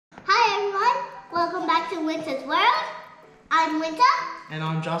Welcome back to Wynters World. I'm Winter. And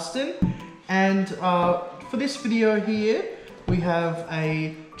I'm Justin. And for this video here, we have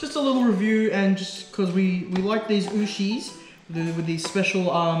just a little review, and just because we like these Ooshies with these special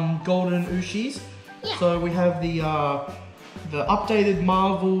golden Ooshies. Yeah. So we have the updated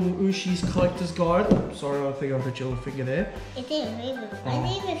Marvel Ooshies Collector's Guide. Oh, sorry, I think I hit your little finger there. It didn't even. I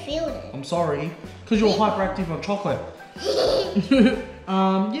didn't even feel it. I'm sorry, because you're hyperactive on chocolate.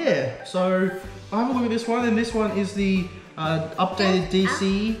 Yeah, so I have a look at this one, and this one is the updated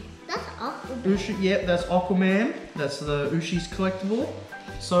DC. That's Aquaman. Ooshie, yep, that's Aquaman. That's the Ooshies collectible.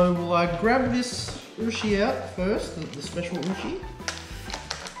 So we'll grab this Ooshie out first, the special Ooshie.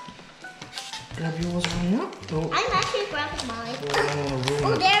 Grab yours right out. Oh. I'm actually grabbing mine.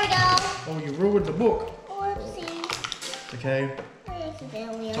 Oh, there we go. Oh, you ruined the book. Whoopsie. It's okay.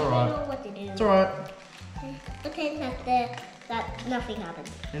 Accidentally. It's alright. I don't know what to do. It's alright. Pretend that nothing happened.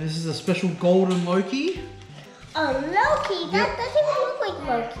 And this is a special golden Loki. Oh, Loki? That doesn't even look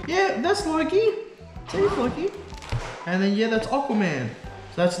like Loki. Yeah, that's Loki. See, Loki. And then yeah, that's Aquaman.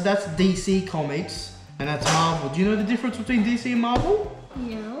 So that's DC Comics, and that's Marvel. Do you know the difference between DC and Marvel?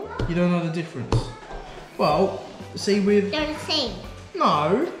 No. You don't know the difference? Well, see with... They're the same.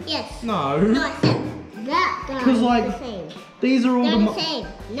 No. Yes. No. No, I said that guy is the same. These are all They're the same.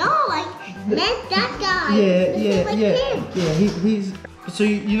 No, I meant that guy. Yeah. Him. Yeah, he's... So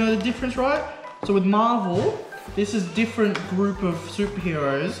you know the difference, right? So with Marvel, this is different group of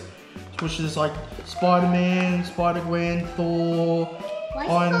superheroes, which is like Spider-Man, Spider-Gwen, Thor,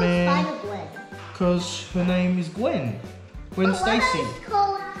 Iron Man. Why is it called Spider-Gwen? Because her name is Gwen. Gwen Stacy. Why is it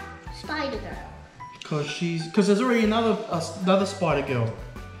called Spider-Girl? Because there's already another Spider-Girl.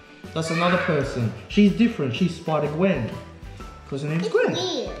 That's another person. She's different. She's Spider-Gwen. Because her name's Gwen.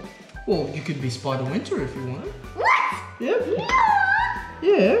 Weird. Well, you could be Spider-Winter if you want. What? Yep. No.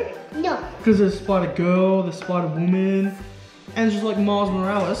 Yeah. No. Because there's Spider-Girl, there's Spider-Woman, and just like Miles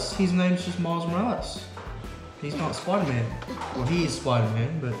Morales, his name's just Miles Morales. He's not Spider-Man. Well, he is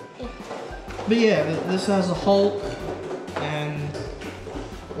Spider-Man, but yeah, this has a Hulk and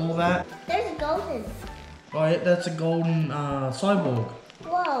all that. There's a golden. Oh yeah, that's a golden cyborg.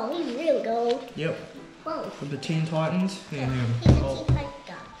 Whoa, he's real gold. Yep. Whoa. With the Teen Titans. Yeah, He's a I'll Teen Titan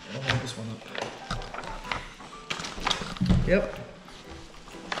guy. hold this one up. Yep.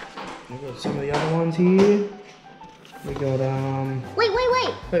 We've got some of the other ones here. We got Wait.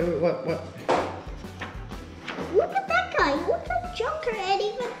 Wait, what? Look at that guy. He looks like Joker, and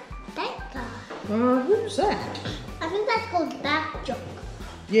even that guy. Who's that? I think that's called Bat Joker.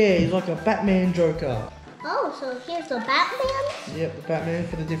 Yeah, he's like a Batman Joker. Oh, so here's the Batman? Yep, the Batman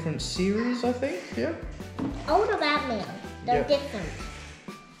for the different series, I think. Yeah. Oh, the Batman. They're Yep. different.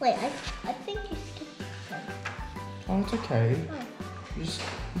 Wait, I think you skipped some. Oh, it's okay. Oh. Just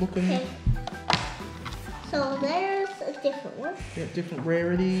looking. Okay. So there's a different one. Yeah, different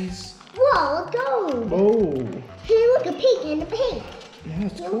rarities. Whoa, a gold. Oh. Hey, look, a pink and a pink. Yeah,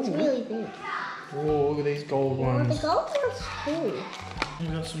 it's It cool. looks really big. Oh, look at these gold Oh, ones. the gold one's cool. We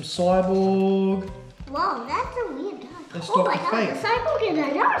got some Cyborg. Wow, that's a weird guy. That's Oh my Dr. god, Fate. the cyborg is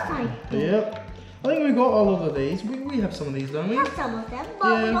another cyborg. Yep. I think we got a lot of these. We have some of these, don't We we? have some of them, but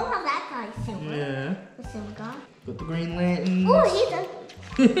we Yeah. don't have that guy silver. Yeah. The silver guy. Got the Green Lanterns. Oh,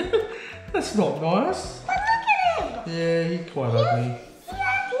 he's a... That's not nice. But look at him! Yeah, he's quite ugly. He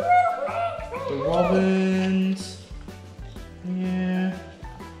has little legs. The Robins. Yeah.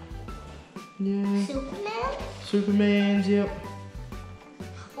 Yeah. Superman? Supermans, yep.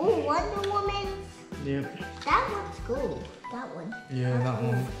 Oh, Wonder Woman. Yep. That one's cool. That one. Yeah, That's that cool.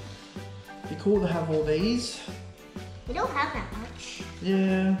 one. Be cool to have all these. We don't have that much.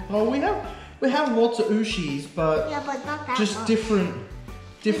 Yeah. Oh, we have lots of Ooshies, but Yeah, but not that just much. different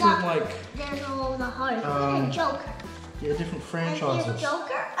There's like all the hearts. And Joker. yeah, different And franchises. here's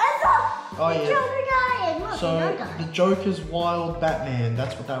Joker. And look! Oh, the yeah. Joker guy. And look, So another guy. the Joker's Wild Batman.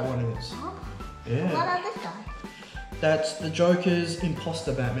 That's what that one is. Oh, what Yeah. about this guy? That's the Joker's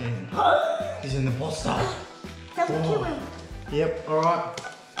Imposter Batman. He's an imposter. Someone kill him. Yep. All right.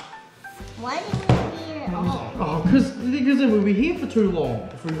 Why did we here? Oh. Oh, because we'll be here for too long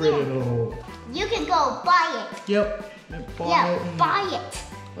if we read it all. You can go buy it. Yep. Buy it and- Buy it.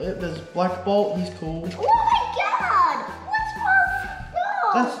 Yep, there's Black Bolt. He's cool. Oh my god! What's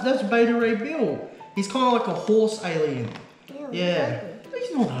wrong? No! That's Beta Ray Bill. He's kind of like a horse alien. Ew, Yeah.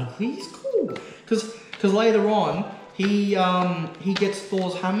 He's not ugly. He's cool. Because later on he gets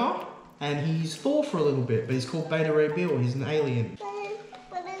Thor's hammer and he's Thor for a little bit, but he's called Beta Ray Bill. He's an alien.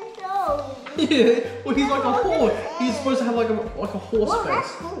 But it's no. Yeah. Well, he's like a horse. He's supposed to have like a horse Well, face.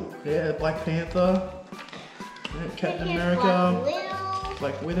 that's cool. Yeah. Black Panther. Yeah, Captain Here's America. Black Widow.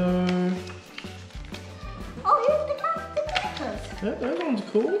 Black Widow. Oh, here's the Captain America's. Yeah, that one's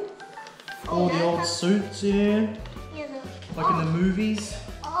cool. Oh, All the that's old a- suits here, Yeah, like in the movies.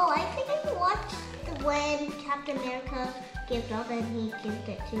 Oh, I think I watched when Captain America gives up and he gives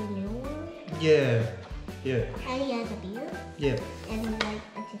it to a new one. Yeah, yeah, And he has a beard. yeah, And he's like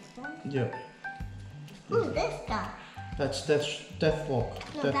a sister. yeah. Who's this guy? That's Deathlock.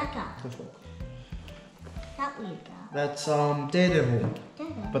 No, that guy. Deathlock. That weird guy. That's Daredevil.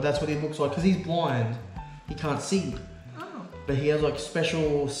 Daredevil. But that's what he looks like because he's blind. He can't see. Oh. But he has like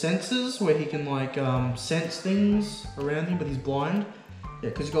special senses where he can like sense things around him, but he's blind. Yeah,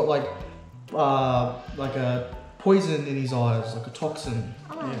 because he's got like a poison in his eyes, like a toxin.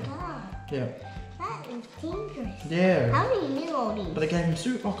 Oh my god. Yeah. That is dangerous. Yeah. How do you know all these? But they gave him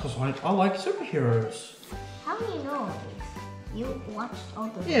because I like superheroes. How do you know all these? You watched all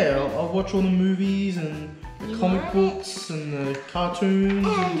the Yeah, I watch all the movies and the You comic love books and the cartoons.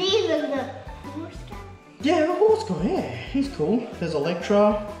 And these are the horse guy. Yeah, the horse guy, yeah, he's cool. There's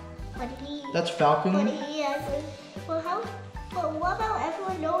Elektra, But he that's Falcon. But he has but what about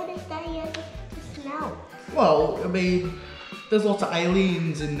everyone noticed that he has a snout? Well, I mean, there's lots of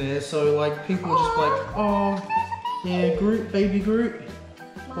aliens in there, so like people are just like, oh, yeah, Groot, baby Groot.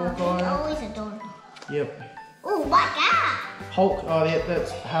 Mom, he's Hawkeye. always adorable. Yep. Oh my god! Hulk, oh yeah,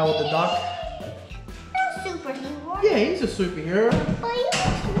 that's Howard the Duck. That's superhero. Yeah, he's a superhero. But he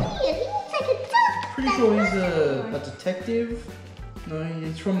looks weird. He looks like a duck. Pretty sure he's a detective. No,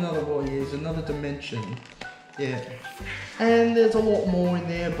 he's from another world, yeah, he's another dimension. Yeah. And there's a lot more in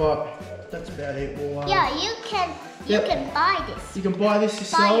there, but that's about it. We'll, Yeah, you can buy this. You can buy this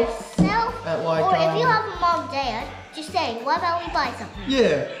By yourself. yourself. At like, or if you have a mom and dad, just say, what about we buy something?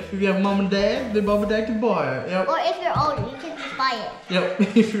 Yeah, if you have mum and dad, then mum and dad can buy it. Yep. Or if you're older, you can just buy it. Yep,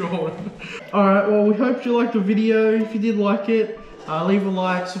 if you're older. Alright, well, we hope you liked the video. If you did like it, leave a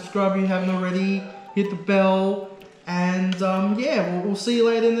like, subscribe if you haven't already, hit the bell, and yeah, we'll see you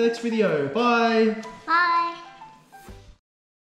later in the next video. Bye! Bye.